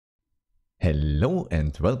Hello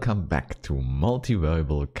and welcome back to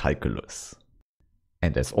Multivariable Calculus.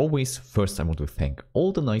 And as always, first I want to thank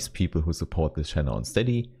all the nice people who support this channel on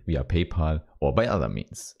Steady, via PayPal or by other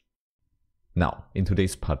means. Now, in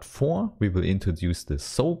today's part 4, we will introduce the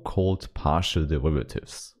so-called partial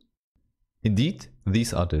derivatives. Indeed,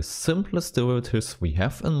 these are the simplest derivatives we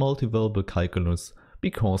have in Multivariable Calculus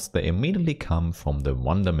because they immediately come from the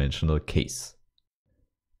one-dimensional case.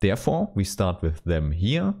 Therefore, we start with them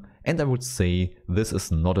here, and I would say this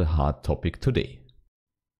is not a hard topic today.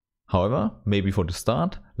 However, maybe for the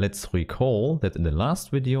start, let's recall that in the last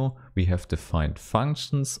video we have defined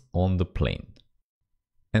functions on the plane.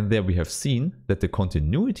 And there we have seen that the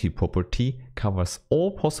continuity property covers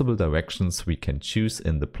all possible directions we can choose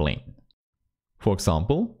in the plane. For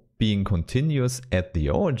example, being continuous at the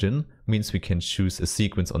origin means we can choose a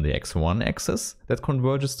sequence on the x1 axis that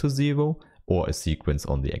converges to 0, or a sequence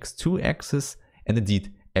on the x2 axis, and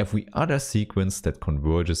indeed every other sequence that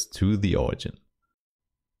converges to the origin.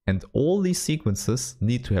 And all these sequences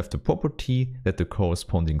need to have the property that the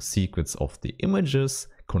corresponding sequence of the images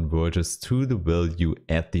converges to the value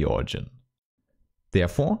at the origin.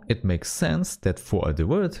 Therefore, it makes sense that for a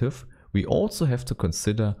derivative, we also have to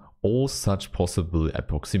consider all such possible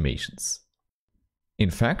approximations. In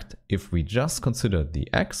fact, if we just consider the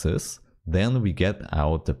axis, then we get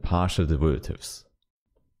out the partial derivatives.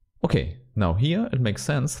 Okay, now here it makes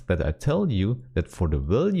sense that I tell you that for the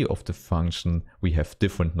value of the function we have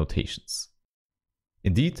different notations.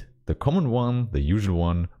 Indeed, the common one, the usual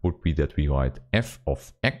one, would be that we write f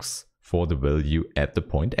of x for the value at the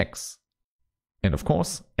point x. And of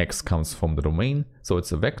course, x comes from the domain, so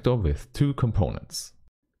it's a vector with two components.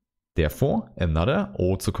 Therefore, another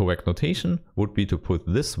also correct notation would be to put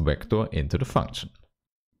this vector into the function.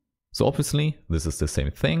 So obviously this is the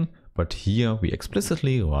same thing, but here we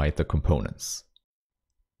explicitly write the components.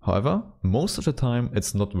 However, most of the time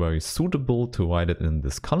it's not very suitable to write it in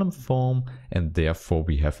this column form, and therefore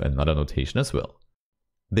we have another notation as well.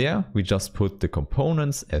 There we just put the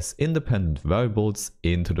components as independent variables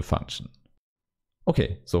into the function.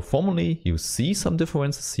 Okay, so formally you see some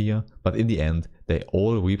differences here, but in the end they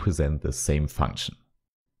all represent the same function.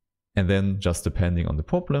 And then, just depending on the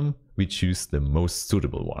problem, we choose the most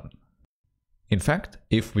suitable one. In fact,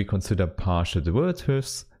 if we consider partial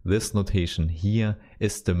derivatives, this notation here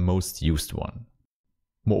is the most used one.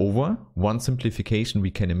 Moreover, one simplification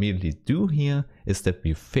we can immediately do here is that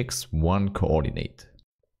we fix one coordinate.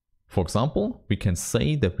 For example, we can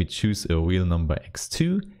say that we choose a real number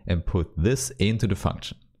x2 and put this into the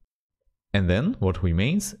function. And then what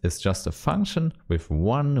remains is just a function with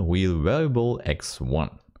one real variable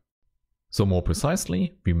x1. So more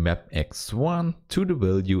precisely, we map x1 to the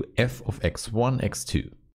value f of x1, x2.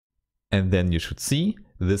 And then you should see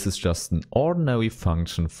this is just an ordinary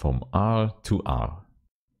function from R to R.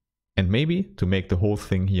 And maybe to make the whole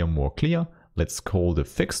thing here more clear, let's call the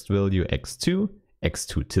fixed value x2,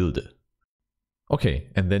 x2 tilde. Okay,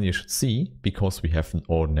 and then you should see, because we have an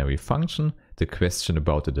ordinary function, the question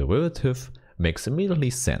about the derivative makes immediately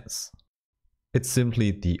sense. It's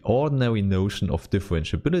simply the ordinary notion of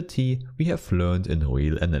differentiability we have learned in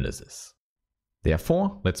real analysis.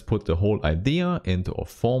 Therefore, let's put the whole idea into a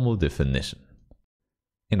formal definition.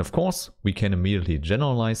 And of course, we can immediately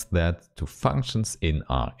generalize that to functions in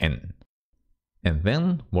Rn. And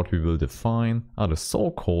then what we will define are the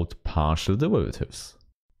so-called partial derivatives.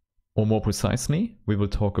 Or more precisely, we will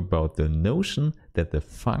talk about the notion that the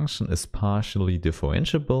function is partially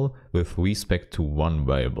differentiable with respect to one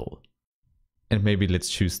variable. And maybe let's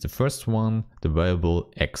choose the first one, the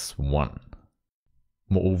variable x1.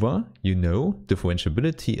 Moreover, you know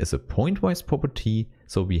differentiability is a pointwise property,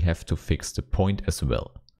 so we have to fix the point as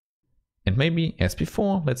well. And maybe, as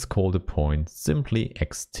before, let's call the point simply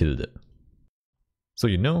x tilde. So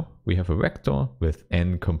you know we have a vector with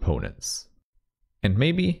n components. And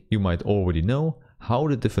maybe you might already know how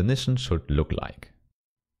the definition should look like.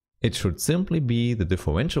 It should simply be the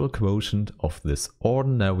differential quotient of this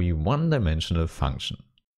ordinary one-dimensional function.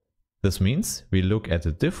 This means we look at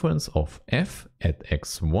the difference of f at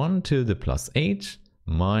x1 tilde plus h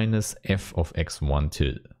minus f of x1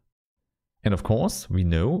 tilde. And of course, we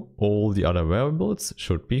know all the other variables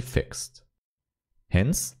should be fixed.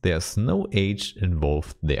 Hence, there's no h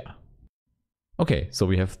involved there. Okay, so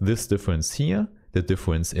we have this difference here, the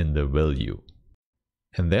difference in the value.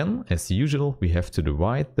 And then, as usual, we have to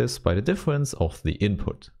divide this by the difference of the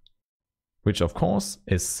input, which of course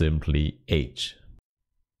is simply h.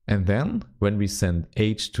 And then, when we send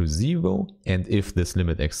h to 0, and if this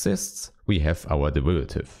limit exists, we have our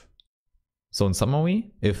derivative. So in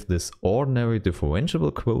summary, if this ordinary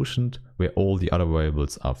differentiable quotient where all the other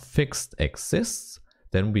variables are fixed exists,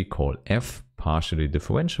 then we call f partially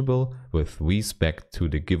differentiable with respect to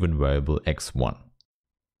the given variable x1.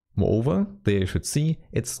 Moreover, there you should see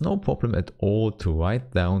it's no problem at all to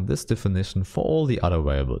write down this definition for all the other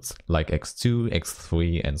variables like x2,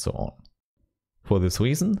 x3 and so on. For this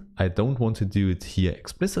reason, I don't want to do it here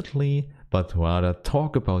explicitly, but rather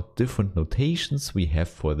talk about different notations we have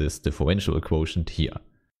for this differential quotient here.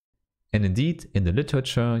 And indeed, in the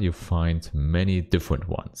literature you find many different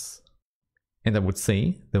ones. And I would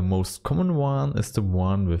say the most common one is the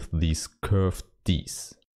one with these curved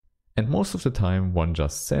d's. And most of the time one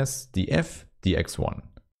just says df dx1.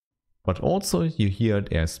 But also you hear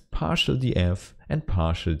it as partial df and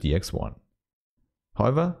partial dx1.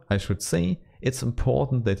 However, I should say it's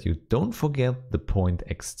important that you don't forget the point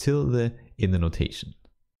x tilde in the notation.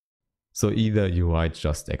 So either you write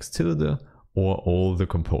just x tilde or all the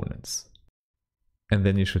components. And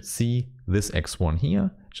then you should see this x1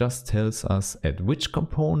 here just tells us at which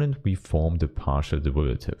component we form the partial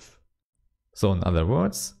derivative. So in other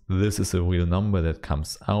words, this is a real number that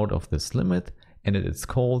comes out of this limit and it is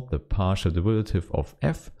called the partial derivative of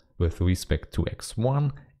f with respect to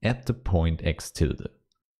x1 at the point x tilde.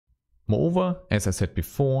 Moreover, as I said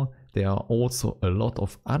before, there are also a lot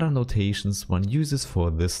of other notations one uses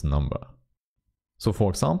for this number. So for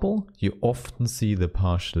example, you often see the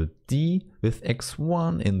partial d with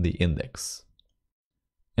x1 in the index.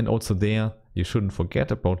 And also there, you shouldn't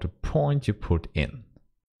forget about the point you put in.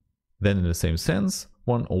 Then in the same sense,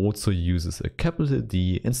 one also uses a capital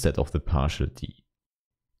D instead of the partial d.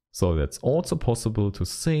 So that's also possible to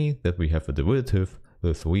say that we have a derivative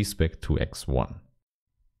with respect to x1.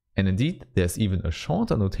 And indeed, there's even a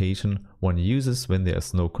shorter notation one uses when there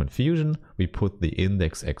is no confusion. We put the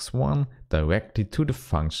index x1 directly to the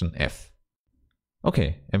function f.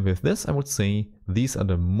 Okay, and with this I would say these are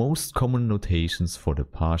the most common notations for the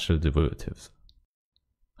partial derivatives.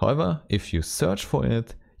 However, if you search for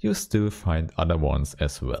it, you still find other ones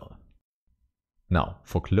as well. Now,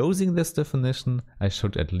 for closing this definition, I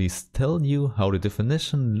should at least tell you how the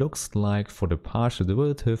definition looks like for the partial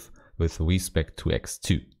derivative with respect to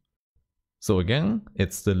x2. So again,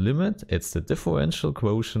 it's the limit, it's the differential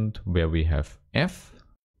quotient where we have f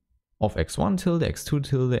of x1 tilde, x2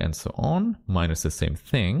 tilde and so on, minus the same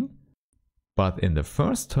thing. But in the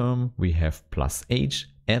first term we have plus h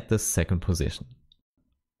at the second position,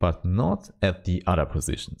 but not at the other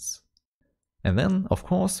positions. And then, of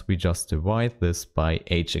course, we just divide this by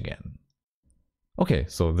h again. Okay,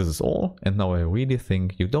 so this is all, and now I really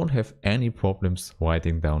think you don't have any problems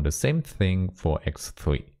writing down the same thing for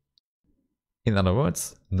x3. In other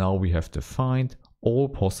words, now we have defined all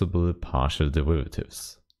possible partial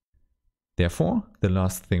derivatives. Therefore, the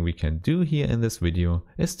last thing we can do here in this video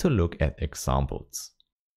is to look at examples.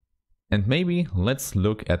 And maybe let's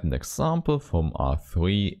look at an example from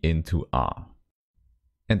R3 into R.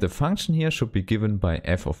 And the function here should be given by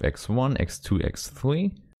f of x1, x2,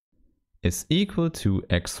 x3 is equal to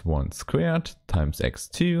x1 squared times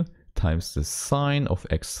x2 times the sine of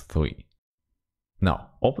x3.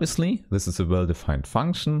 Now, obviously, this is a well-defined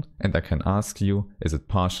function and I can ask you, is it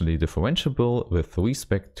partially differentiable with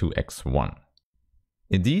respect to x1?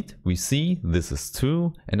 Indeed, we see this is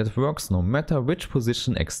true and it works no matter which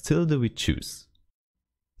position x tilde we choose.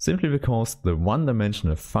 Simply because the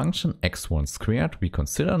one-dimensional function x1 squared we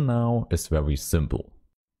consider now is very simple.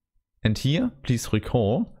 And here, please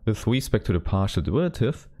recall, with respect to the partial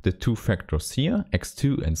derivative, the two factors here,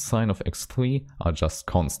 x2 and sine of x3, are just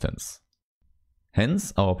constants.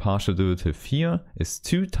 Hence, our partial derivative here is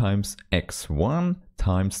 2 times x1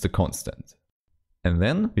 times the constant. And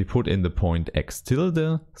then we put in the point x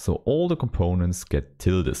tilde, so all the components get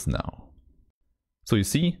tildes now. So you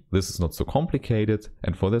see, this is not so complicated,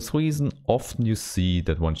 and for this reason often you see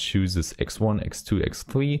that one chooses x1, x2,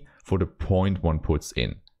 x3 for the point one puts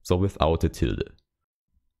in, so without the tilde.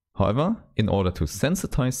 However, in order to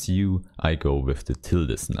sensitize you, I go with the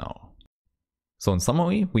tildes now. So in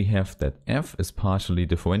summary, we have that f is partially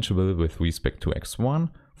differentiable with respect to x1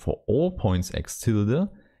 for all points x tilde,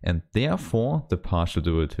 and therefore the partial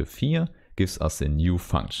derivative here gives us a new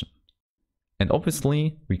function. And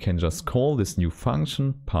obviously we can just call this new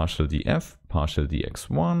function partial df, partial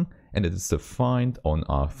dx1, and it is defined on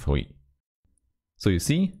R3. So you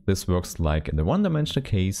see, this works like in the one-dimensional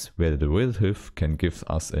case where the derivative can give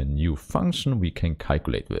us a new function we can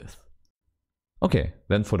calculate with. Okay,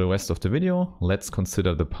 then for the rest of the video, let's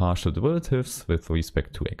consider the partial derivatives with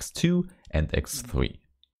respect to x2 and x3.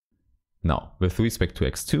 Now, with respect to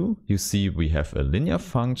x2, you see we have a linear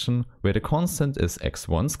function where the constant is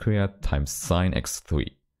x1 squared times sine x3.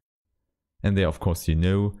 And there, of course, you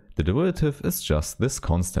know the derivative is just this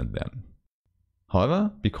constant then.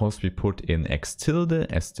 However, because we put in x tilde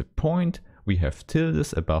as the point, we have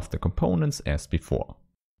tildes above the components as before.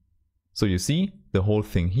 So you see, the whole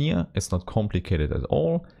thing here is not complicated at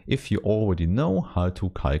all if you already know how to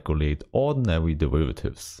calculate ordinary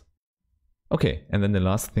derivatives. Okay, and then the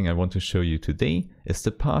last thing I want to show you today is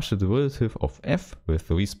the partial derivative of f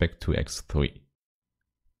with respect to x3.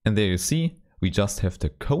 And there you see, we just have the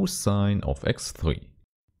cosine of x3.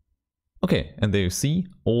 Okay, and there you see,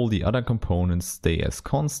 all the other components stay as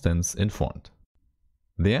constants in front.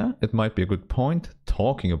 There, it might be a good point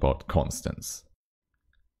talking about constants.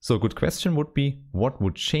 So a good question would be, what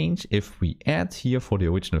would change if we add here for the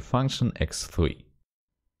original function x3?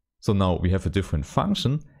 So now we have a different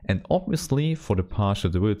function, and obviously for the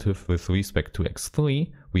partial derivative with respect to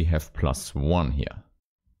x3, we have plus 1 here.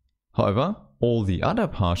 However, all the other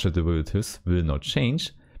partial derivatives will not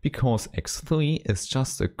change, because x3 is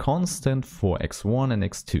just a constant for x1 and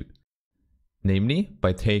x2. Namely,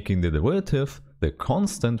 by taking the derivative, the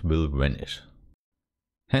constant will vanish.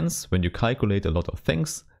 Hence, when you calculate a lot of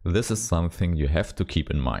things, this is something you have to keep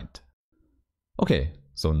in mind. Okay,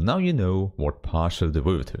 so now you know what partial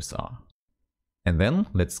derivatives are. And then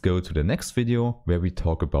let's go to the next video where we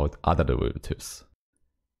talk about other derivatives.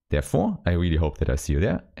 Therefore, I really hope that I see you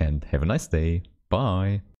there and have a nice day.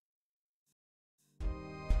 Bye!